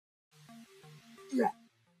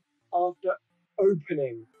After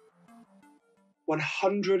opening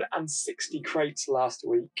 160 crates last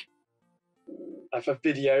week for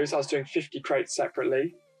videos, I was doing 50 crates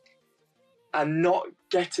separately, and not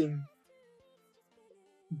getting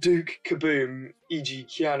Duke CABOOM, e.g.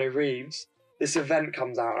 Keanu Reeves, this event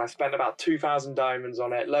comes out and I spent about 2,000 diamonds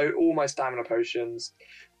on it, all my stamina potions,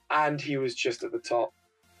 and he was just at the top.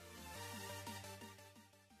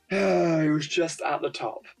 He was just at the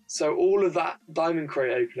top. So all of that diamond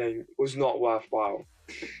crate opening was not worthwhile.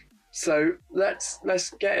 So let's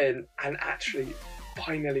get in and actually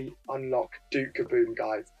finally unlock Duke CABOOM,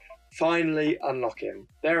 guys. Finally unlock him.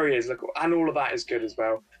 There he is, look, and all of that is good as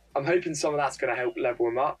well. I'm hoping some of that's going to help level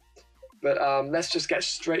him up. But let's just get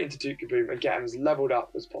straight into Duke CABOOM and get him as leveled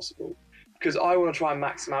up as possible, because I want to try and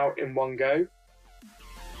max him out in one go.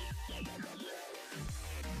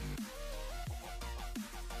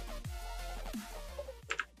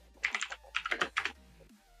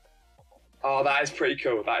 Oh, that is pretty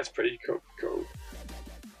cool. That is pretty cool.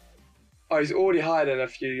 Oh, he's already hired in a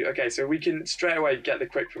few. Okay, so we can straight away get the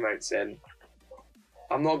quick promotes in.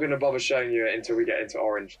 I'm not going to bother showing you it until we get into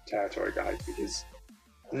orange territory, guys, because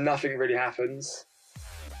nothing really happens.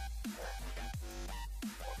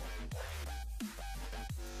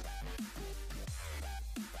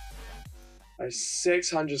 There's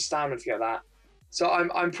 600 stamina to get that. So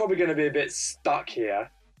I'm probably going to be a bit stuck here.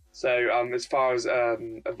 So as far as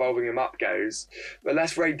evolving him up goes, but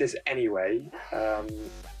let's raid this anyway. Let's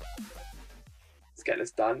get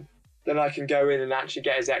this done. Then I can go in and actually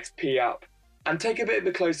get his XP up and take a bit of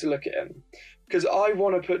a closer look at him, because I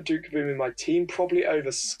want to put Duke CABOOM in my team, probably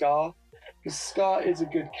over Scar, because Scar is a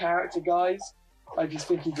good character, guys. I just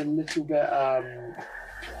think he's a little bit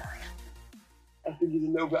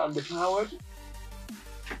underpowered.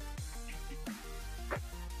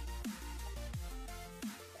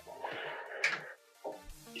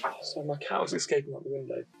 So my cat was escaping out the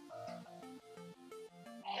window.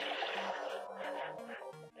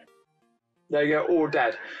 There you go, all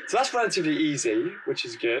dead. So that's relatively easy, which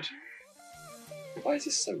is good. Why is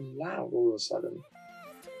this so loud all of a sudden?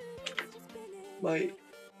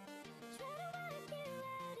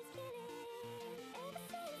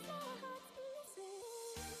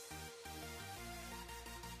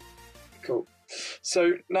 Cool.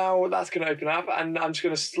 So now that's going to open up, and I'm just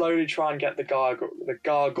going to slowly try and get the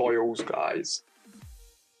gargoyles, guys.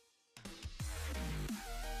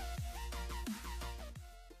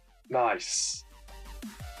 Nice.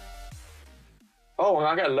 Oh,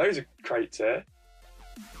 I get loads of crates here.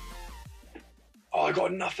 Oh, I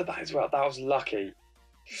got enough of that as well. That was lucky.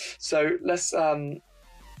 So let's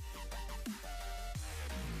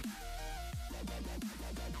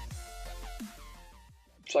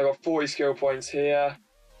So I got 40 skill points here.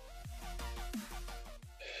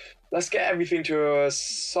 Let's get everything to a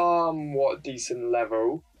somewhat decent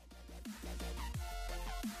level.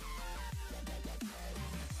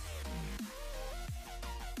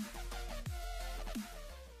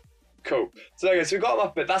 Cool. So there you go. So we got him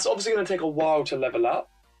up a bit. That's obviously going to take a while to level up.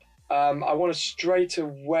 I want to straight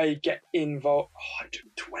away get involved. Oh,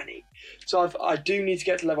 120. So I do need to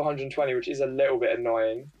get to level 120, which is a little bit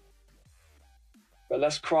annoying. But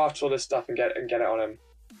let's craft all this stuff and get it on him.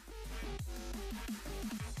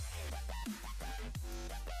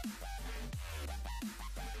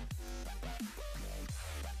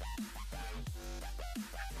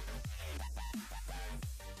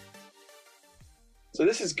 So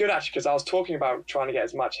this is good actually, because I was talking about trying to get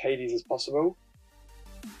as much Hades as possible,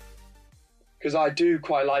 because I do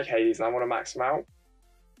quite like Hades and I want to max him out.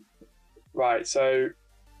 Right, so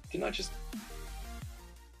did I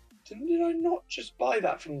not just buy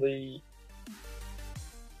that from the...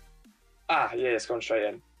 Ah, yeah, it's gone straight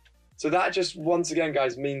in. So that just, once again,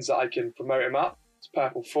 guys, means that I can promote him up. It's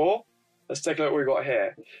purple 4. Let's take a look what we've got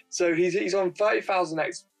here. So he's on 30,000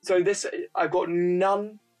 X. So this, I've got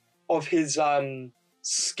none of his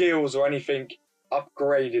skills or anything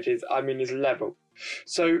upgraded, his level.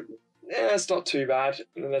 So yeah, it's not too bad.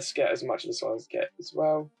 And let's get as much of this one as I get as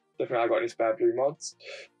well. Don't think I've got any spare blue mods.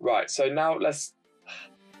 Right, so now let's...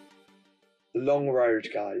 The long road,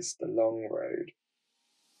 guys, the long road.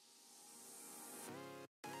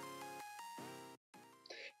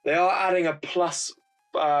 They are adding a plus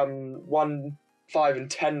 1, 5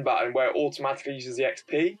 and 10 button where it automatically uses the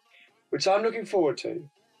XP, which I'm looking forward to,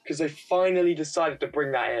 because they finally decided to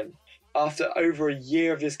bring that in. After over a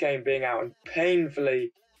year of this game being out and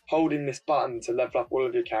painfully holding this button to level up all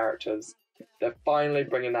of your characters, they're finally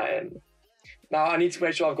bringing that in. Now I need to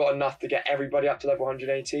make sure I've got enough to get everybody up to level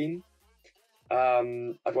 118.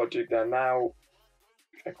 I've got Duke there now.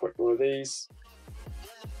 Can I equip all of these?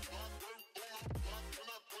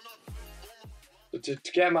 but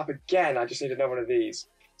to get him up again, I just need another one of these.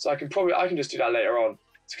 So I can just do that later on,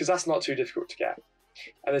 because that's not too difficult to get.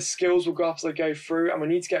 And the skills will go up as I go through, and we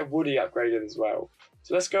need to get Woody upgraded as well.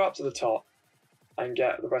 So let's go up to the top and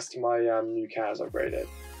get the rest of my new cars upgraded.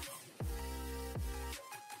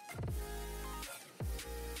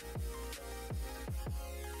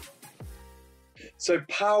 So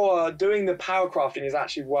doing the power crafting is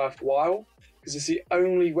actually worthwhile, because it's the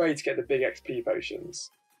only way to get the big XP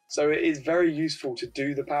potions. So it is very useful to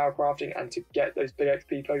do the power crafting and to get those big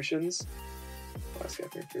XP potions. Let's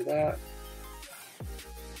get through that.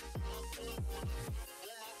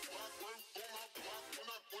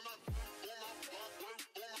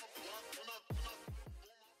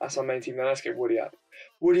 That's our main team. Now let's get Woody up.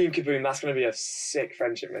 Woody and CABOOM, that's going to be a sick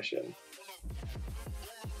friendship mission.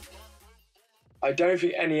 I don't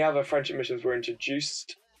think any other friendship missions were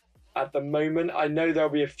introduced at the moment. I know there'll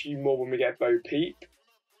be a few more when we get Bo Peep,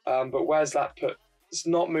 but where's that put? It's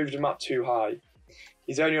not moved him up too high.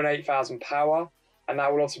 He's only on 8,000 power, and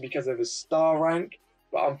that will also be because of his star rank,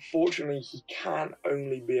 but unfortunately he can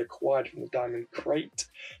only be acquired from the diamond crate,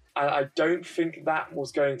 and I don't think that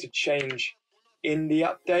was going to change in the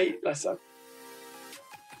update. Let's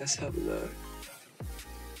have a look.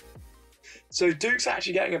 So Duke's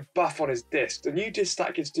actually getting a buff on his disc. The new disc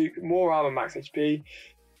stat gives Duke more armor, max HP.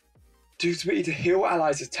 Duke's ability to heal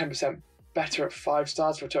allies is 10% better at 5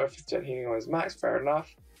 stars for a total of 50% healing on his max. Fair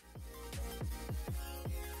enough.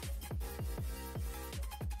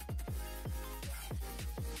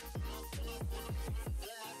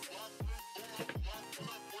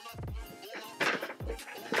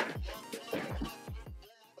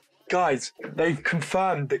 Guys, they've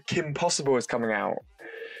confirmed that Kim Possible is coming out.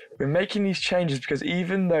 We're making these changes because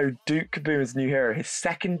even though Duke CABOOM is a new hero, his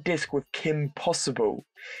second disc with Kim Possible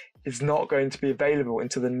is not going to be available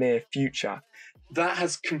until the near future. That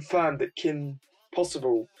has confirmed that Kim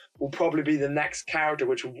Possible will probably be the next character,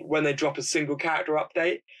 which when they drop a single character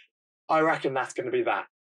update, I reckon that's going to be that.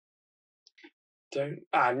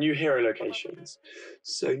 New hero locations.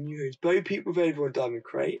 So new heroes. Bo Peep available in Diamond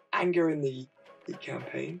Crate. Anger in the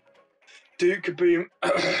campaign. Duke CABOOM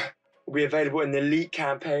will be available in the Elite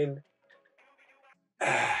campaign,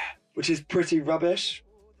 which is pretty rubbish.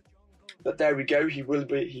 But there we go. He will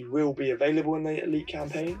be available in the Elite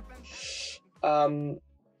campaign.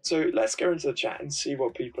 So let's go into the chat and see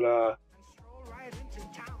what people are.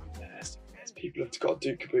 Yes, people have got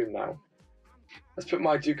Duke CABOOM now. Let's put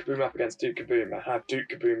my Duke CABOOM up against Duke CABOOM. I have Duke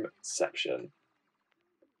CABOOM Exception.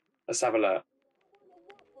 Let's have a look.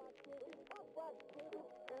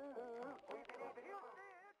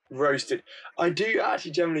 Roasted. I do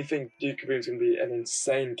actually generally think Duke CABOOM is going to be an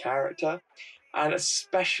insane character, and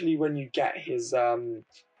especially when you get his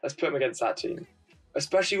let's put him against that team.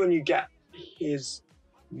 Especially when you get his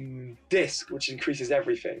disc, which increases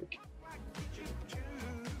everything.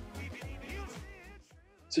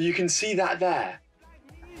 So you can see that there.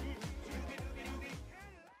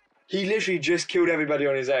 He literally just killed everybody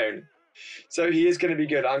on his own. So he is going to be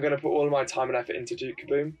good. I'm going to put all of my time and effort into Duke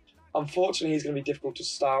CABOOM. Unfortunately, he's going to be difficult to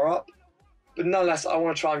star up. But nonetheless, I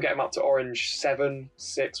want to try and get him up to orange 7,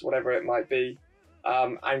 6, whatever it might be.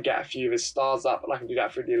 And get a few of his stars up. And I can do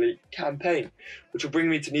that through the Elite campaign. Which will bring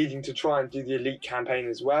me to needing to try and do the Elite campaign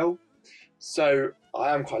as well. So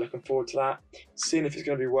I am quite looking forward to that. Seeing if it's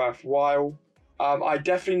going to be worthwhile. I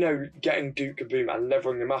definitely know getting Duke CABOOM and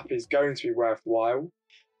leveling him up is going to be worthwhile.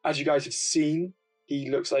 As you guys have seen, he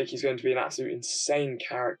looks like he's going to be an absolute insane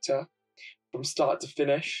character from start to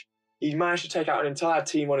finish. He managed to take out an entire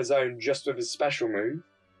team on his own just with his special move.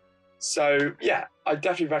 So yeah, I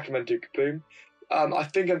definitely recommend Duke CABOOM. I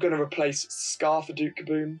think I'm going to replace Scar for Duke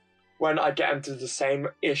CABOOM when I get him to the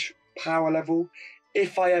same-ish power level.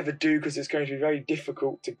 If I ever do, because it's going to be very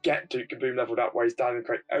difficult to get Duke CABOOM leveled up where he's Diamond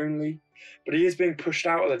Crate only. But he is being pushed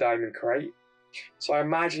out of the Diamond Crate. So I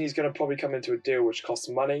imagine he's going to probably come into a deal which costs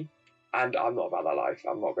money. And I'm not about that life.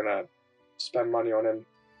 I'm not going to spend money on him.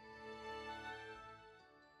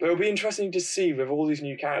 But it'll be interesting to see with all these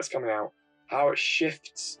new characters coming out, how it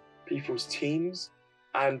shifts people's teams.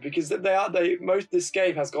 And because this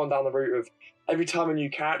game has gone down the route of every time a new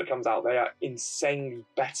character comes out, they are insanely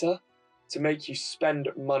better to make you spend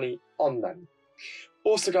money on them.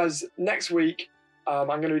 Also guys, next week, I'm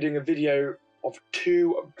going to be doing a video of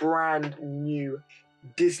 2 brand new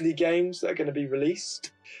Disney games that are going to be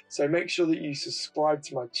released. So make sure that you subscribe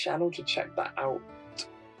to my channel to check that out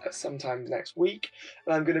sometime next week.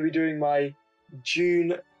 And I'm going to be doing my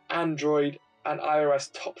June Android and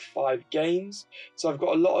iOS top 5 games. So I've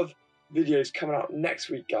got a lot of videos coming out next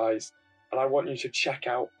week, guys. And I want you to check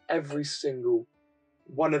out every single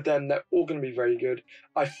one of them. They're all going to be very good.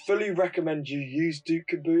 I fully recommend you use Duke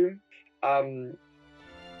CABOOM. I'm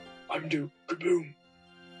Duke CABOOM.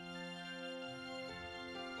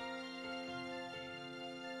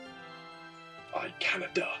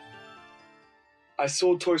 Canada. I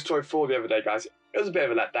saw Toy Story 4 the other day, guys. It was a bit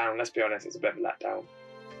of a letdown, let's be honest. It's a bit of a letdown.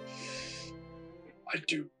 I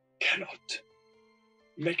cannot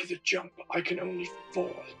make the jump. I can only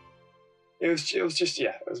fall. It was just,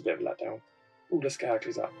 yeah, it was a bit of a letdown. Ooh, let's get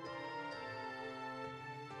Hercules up.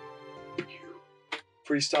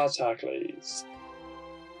 3 stars, Hercules.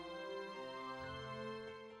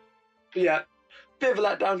 But yeah, bit of a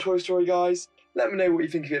letdown, Toy Story, guys. Let me know what you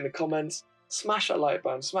think of it in the comments. Smash that like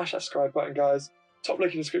button, smash that subscribe button, guys. Top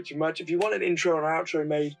link in the description merch. If you want an intro or an outro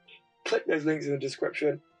made, click those links in the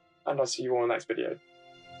description, and I'll see you all in the next video.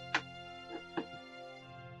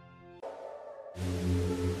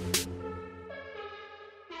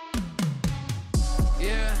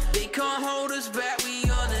 Yeah, they can't hold us back, we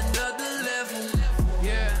on another level.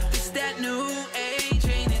 Yeah, it's that new age,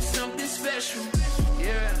 ain't it something special?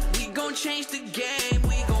 Yeah, we gon' change the game,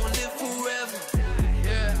 we gon' live forever.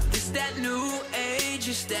 Yeah, it's that new age,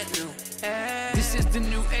 it's that new age. This is the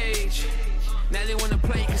new age. Now they wanna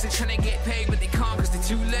play cause they're tryna get paid, but they can't cause they're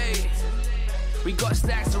too late. We got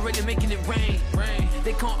stacks already making it rain.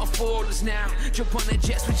 They can't afford us now. Jump on the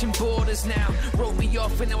jet, switching borders now. Wrote me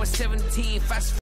off when I was 17, fast